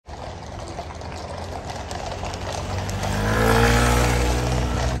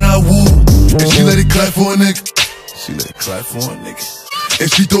it clap for a nigga. She let it clap for a nigga.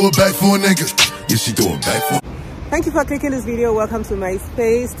 And she throw it back for a nigga. Yeah, she throw it back for a nigga. Thank you for clicking this video. Welcome to my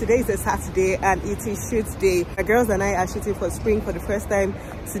space. Today is a Saturday and it is shoot day. My girls and I are shooting for spring for the first time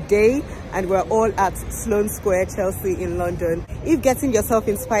today, and we're all at Sloane Square, Chelsea in London. If getting yourself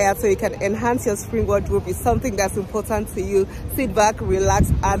inspired so you can enhance your spring wardrobe is something that's important to you, sit back, relax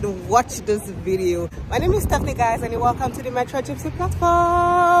and watch this video. My name is Stephanie, guys, and welcome to the Metrogypsie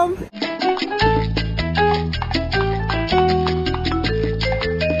platform.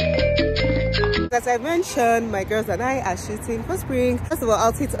 As I mentioned, my girls and I are shooting for spring. First of all,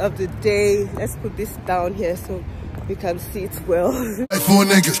 outfit of the day. Let's put this down here so we can see it well. Back for a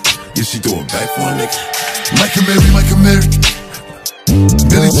nigga. Yeah, she doing back for a nigga. Michael Mary.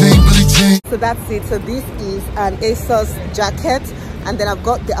 Billie Jean. So that's it. So this is an ASOS jacket, and then I've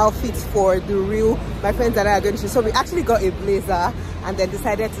got the outfits for the real. My friends and I are going to shoot. So we actually got a blazer and then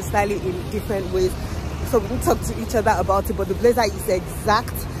decided to style it in different ways. So we didn't talk to each other about it, but the blazer is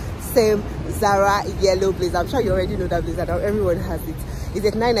exact same Zara yellow blazer. I'm sure you already know that blazer now, everyone has it. It's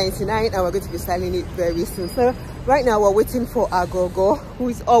at $9.99 and we're going to be styling it very soon. So right now we're waiting for Agogo, who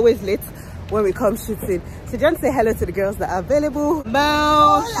is always late when we come shooting. So just say hello to the girls that are available.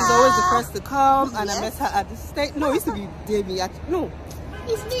 Mel, she's always the first to come, and I met her at the state. No, it used to be Davey. No,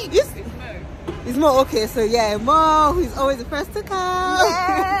 it's me. It's Mo. Okay, so yeah, Mo, who's always the first to come.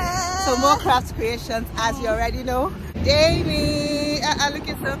 Yeah. So more craft creations, as you already know. Davey,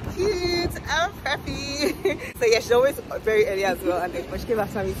 looking so cute and preppy. So yeah, she's always very early as well, and then when she came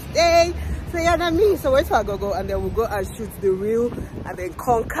after me today, so yeah, that's me. So wait for her go, and then we'll go and shoot the reel and then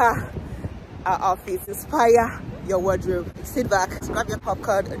conquer our outfits, inspire your wardrobe. Sit back, grab your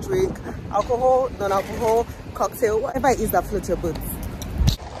popcorn, a drink, alcohol, non-alcohol, cocktail, whatever it is that floats your boat.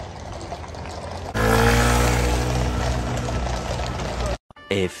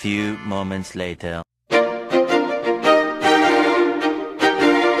 A few moments later.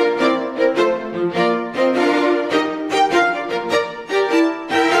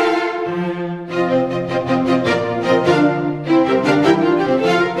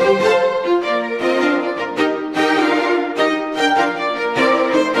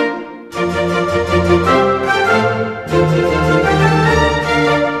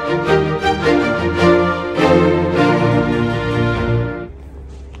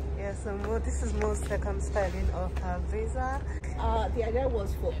 This is Mo's second styling of her blazer. The idea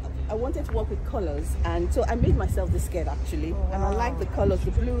was I wanted to work with colors, and so I made myself this skirt actually. Wow. And I like the colors,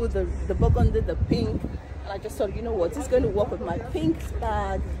 the blue, the burgundy, the pink, and I just thought, you know what, it's going to work with my pink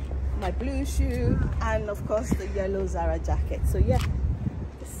bag, my blue shoe, and of course the yellow Zara jacket. So yeah,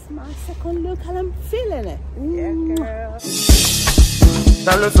 this is my second look and I'm feeling it. Yeah, girl.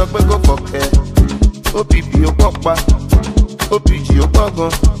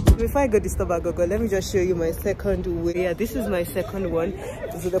 Before I go disturb Agogo, let me just show you my second way. Yeah, this is my second one.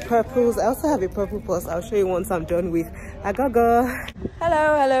 These are the purples. I also have a purple purse. I'll show you once I'm done with Agogo.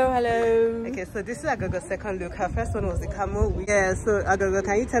 Hello. Okay, so this is Agogo's second look. Her first one was the camel. Yeah, so Agogo,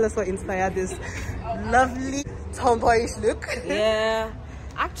 can you tell us what inspired this lovely tomboyish look? Yeah,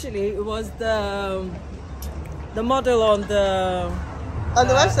 actually it was the model on the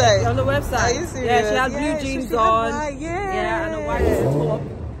website. On the website. Are you serious? Yeah, she had blue jeans on. Yeah, and a white top,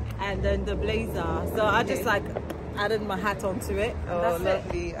 and then the blazer. So I just like added my hat onto it. Oh,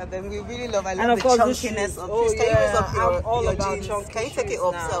 lovely. And then we really love, I love and the course, chunkiness of oh, this. Can you raise up I'm all your about jeans? chunky Can you take it shoes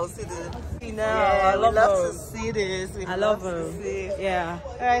up now. so I'll see the... No, yeah, I love to them. see this. I love them. Yeah.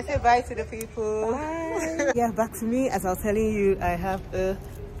 All right, say bye to the people. Bye. Yeah, back to me. As I was telling you, I have a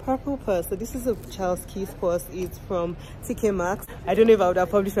purple purse. So this is a Charles Keith purse. It's from TK Maxx. I don't know if I would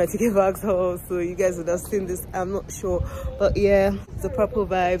have published my TK Maxx haul, so you guys would have seen this. I'm not sure, but yeah, the purple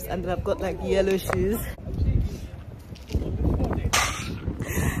vibes. And then I've got like yellow shoes.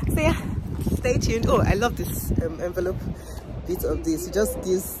 So yeah, stay tuned. Oh, I love this envelope bit of this. It just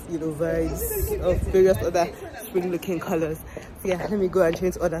gives, you know, vibes of various other spring looking colors. So yeah, let me go and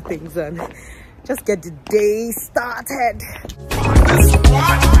change other things and just get the day started.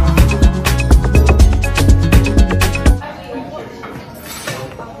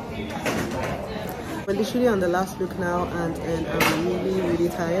 We're literally on the last look now, and I'm really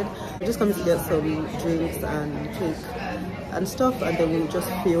tired. We're just coming to get some drinks and cake and stuff, and then we'll just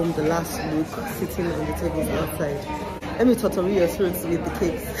film the last look sitting on the tables outside. Let me tutor your throats with the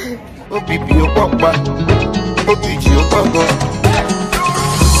cakes.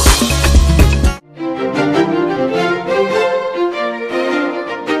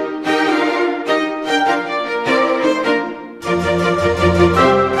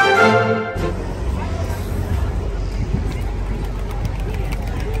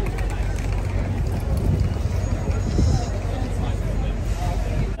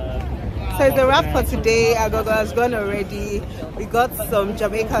 today. Agogo has gone already. We got some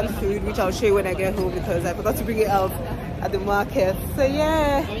Jamaican food, which I'll show you when I get home because I forgot to bring it out at the market. So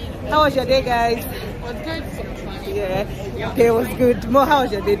yeah, how was your day, guys? It was good. Yeah, okay, it was good. Mo, how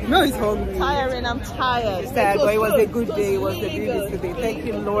was your day? Mo is hungry. Tiring, I'm tired. But it was a good day. It was a really good day. Thank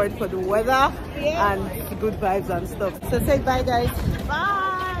you, Lord, for the weather and the good vibes and stuff. So say bye, guys. Bye.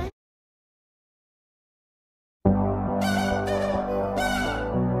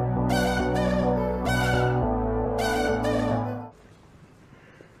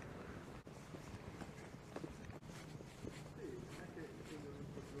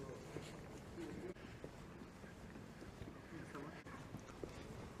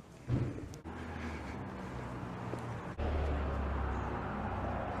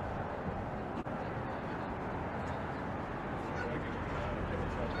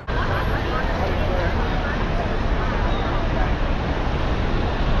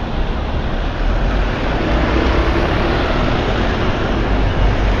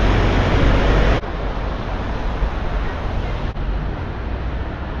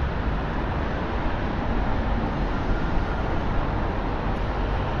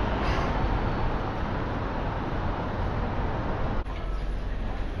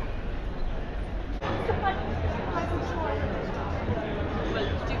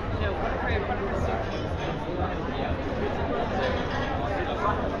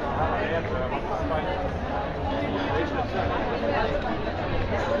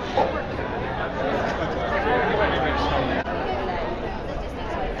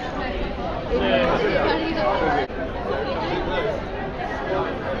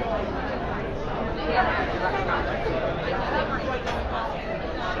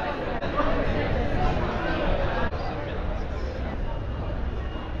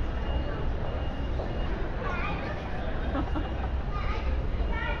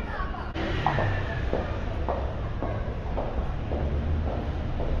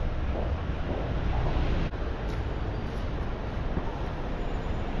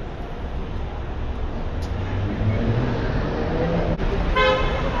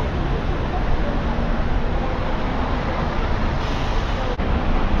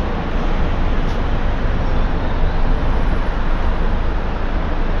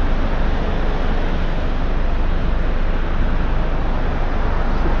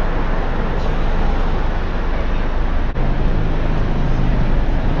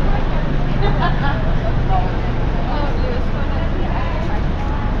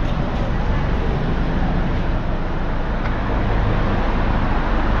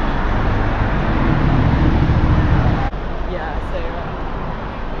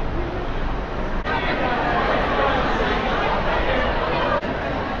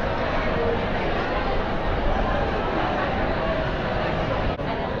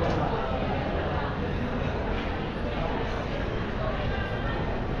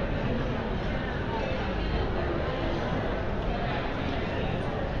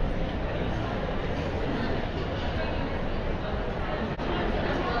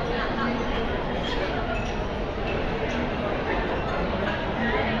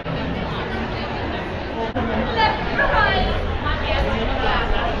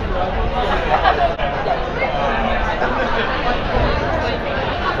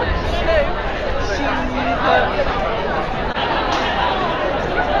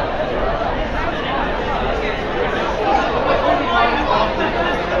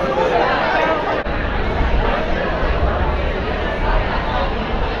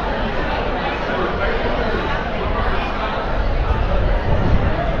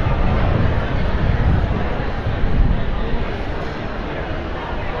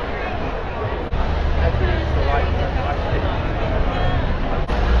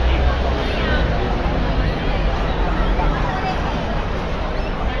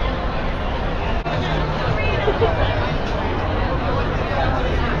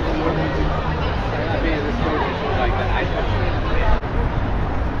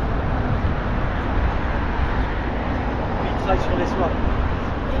 Place for this one.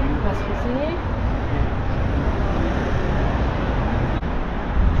 Parce que c'est